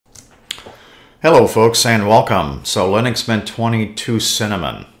Hello folks and welcome. So Linux Mint 22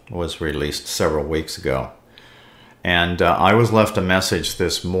 Cinnamon was released several weeks ago, and I was left a message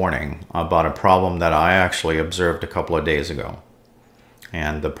this morning about a problem that I actually observed a couple of days ago,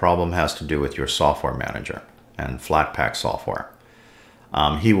 and the problem has to do with your software manager and Flatpak software.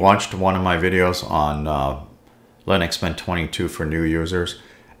 He watched one of my videos on Linux Mint 22 for new users,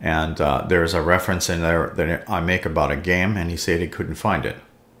 and there's a reference in there that I make about a game, and he said he couldn't find it.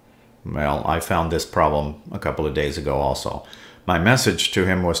 Well, I found this problem a couple of days ago also. My message to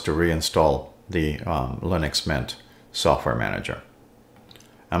him was to reinstall the Linux Mint software manager.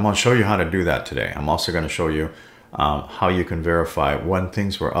 I'm going to show you how to do that today. I'm also going to show you how you can verify when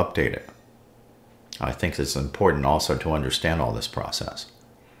things were updated. I think it's important also to understand all this process.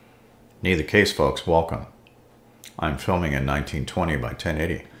 In either case, folks, welcome. I'm filming in 1920 by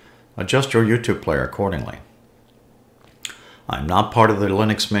 1080. Adjust your YouTube player accordingly. I'm not part of the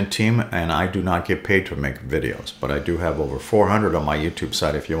Linux Mint team, and I do not get paid to make videos, but I do have over 400 on my YouTube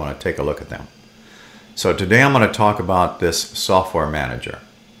site if you want to take a look at them. So today I'm going to talk about this software manager.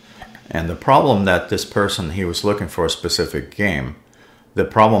 And the problem that this person, he was looking for a specific game. The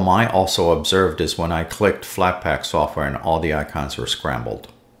problem I also observed is when I clicked Flatpak software and all the icons were scrambled.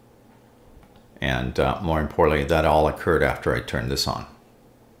 And more importantly, that all occurred after I turned this on.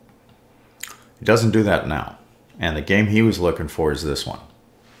 It doesn't do that now. And the game he was looking for is this one.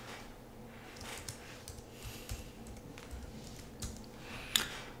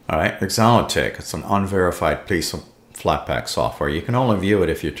 All right, Exonotic. It's an unverified piece of Flatpak software. You can only view it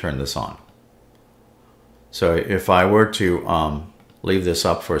if you turn this on. So if I were to leave this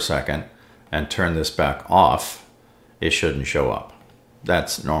up for a second and turn this back off, it shouldn't show up.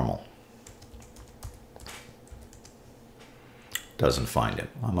 That's normal. Doesn't find it.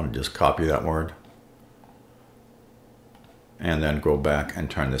 I'm going to just copy that word and then go back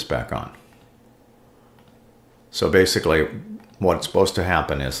and turn this back on. So basically what's supposed to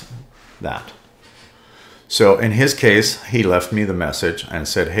happen is that. So in his case, he left me the message and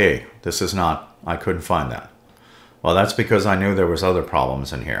said, hey, this is not, I couldn't find that. Well, that's because I knew there was other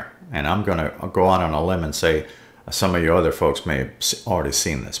problems in here. And I'm going to go out on a limb and say some of you other folks may have already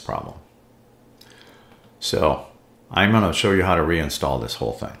seen this problem. So I'm going to show you how to reinstall this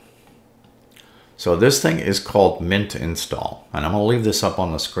whole thing. So this thing is called Mint Install, and I'm going to leave this up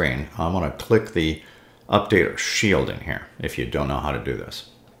on the screen. I'm going to click the Update Shield in here if you don't know how to do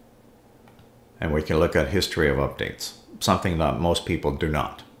this. And we can look at history of updates, something that most people do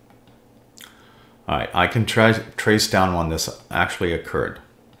not. All right, I can trace down when this actually occurred.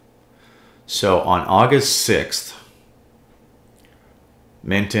 So on August 6th,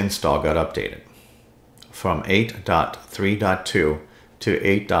 Mint Install got updated from 8.3.2 to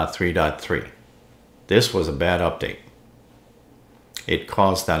 8.3.3. This was a bad update. It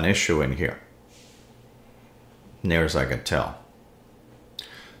caused an issue in here, near as I could tell.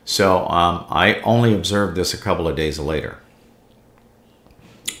 So I only observed this a couple of days later.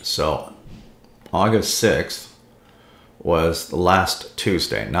 So August 6th was the last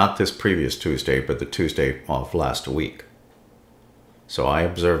Tuesday, not this previous Tuesday, but the Tuesday of last week. So I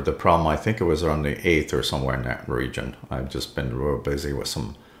observed the problem, I think it was on the 8th or somewhere in that region. I've just been real busy with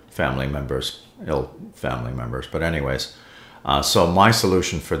some family members, ill family members. But anyways, so my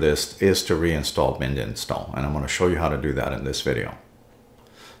solution for this is to reinstall Mint Install. And I'm going to show you how to do that in this video.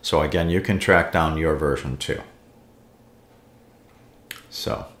 So again, you can track down your version too.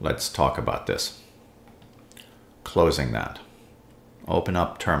 So let's talk about this. Closing that. Open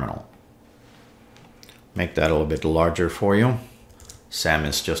up Terminal. Make that a little bit larger for you. Sam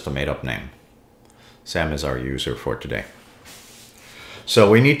is just a made-up name. Sam is our user for today. So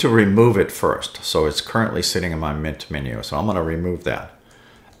we need to remove it first. So it's currently sitting in my Mint menu. So I'm going to remove that.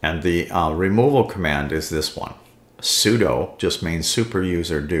 And the removal command is this one. Sudo just means super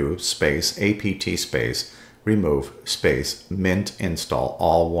user do space apt space remove space mint install,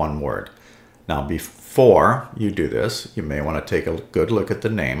 all one word. Now before you do this, you may want to take a good look at the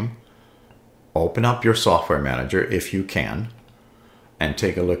name. Open up your software manager if you can. And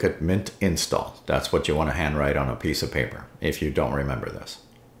take a look at Mint Install. That's what you want to handwrite on a piece of paper if you don't remember this.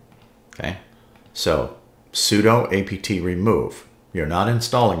 Okay, so sudo apt remove. You're not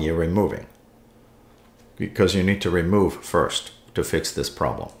installing, you're removing. Because you need to remove first to fix this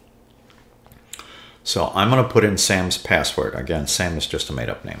problem. So I'm going to put in Sam's password. Again, Sam is just a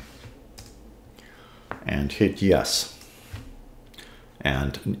made-up name. And hit yes.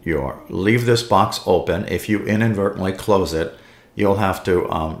 And leave this box open. If you inadvertently close it, you'll have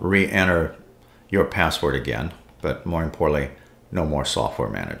to re-enter your password again, but more importantly, no more software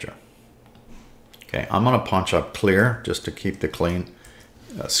manager. Okay, I'm going to punch up clear just to keep the clean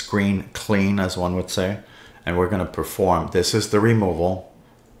screen clean, as one would say. And we're going to perform, this is the removal,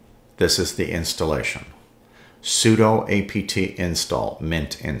 this is the installation. Sudo apt install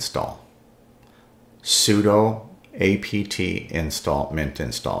mint install. Sudo apt install mint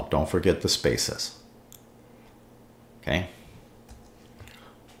install. Don't forget the spaces. Okay.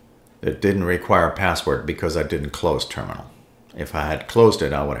 It didn't require a password because I didn't close terminal. If I had closed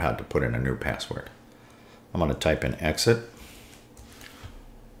it, I would have had to put in a new password. I'm going to type in exit.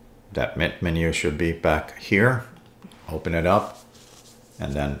 That mint menu should be back here. Open it up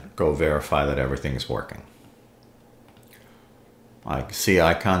and then go verify that everything's working. I see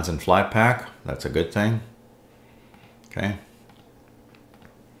icons in Flatpak. That's a good thing. Okay.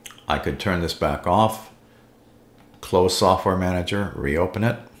 I could turn this back off, close Software Manager, reopen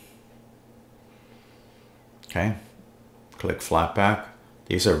it. Okay. Click Flatpak.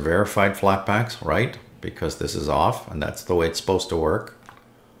 These are verified Flatpaks, right? Because this is off and that's the way it's supposed to work.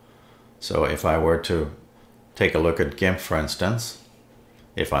 So if I were to take a look at GIMP, for instance,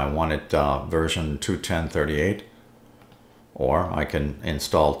 if I wanted version 2.10.38, or I can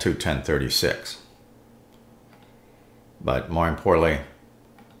install 2.10.36. But more importantly,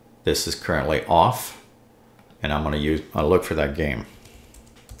 this is currently off, and I'm going to look for that game.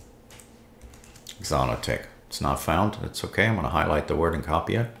 Xonotic. It's not found. It's okay. I'm going to highlight the word and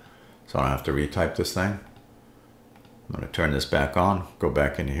copy it, so I don't have to retype this thing. I'm going to turn this back on, go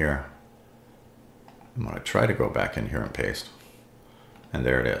back in here. I'm going to try to go back in here and paste. And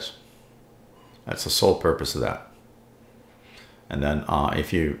there it is. That's the sole purpose of that. And then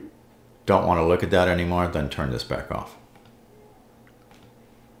if you don't want to look at that anymore, then turn this back off.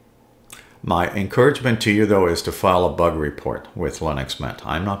 My encouragement to you, though, is to file a bug report with Linux Mint.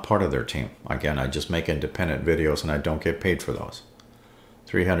 I'm not part of their team. Again, I just make independent videos and I don't get paid for those.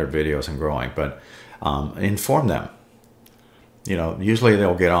 300 videos and growing. But inform them. You know, usually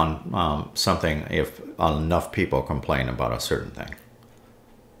they'll get on something if enough people complain about a certain thing.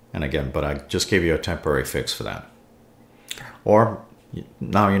 And again, but I just gave you a temporary fix for that. Or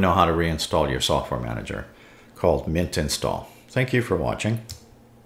now you know how to reinstall your software manager called Mint Install. Thank you for watching.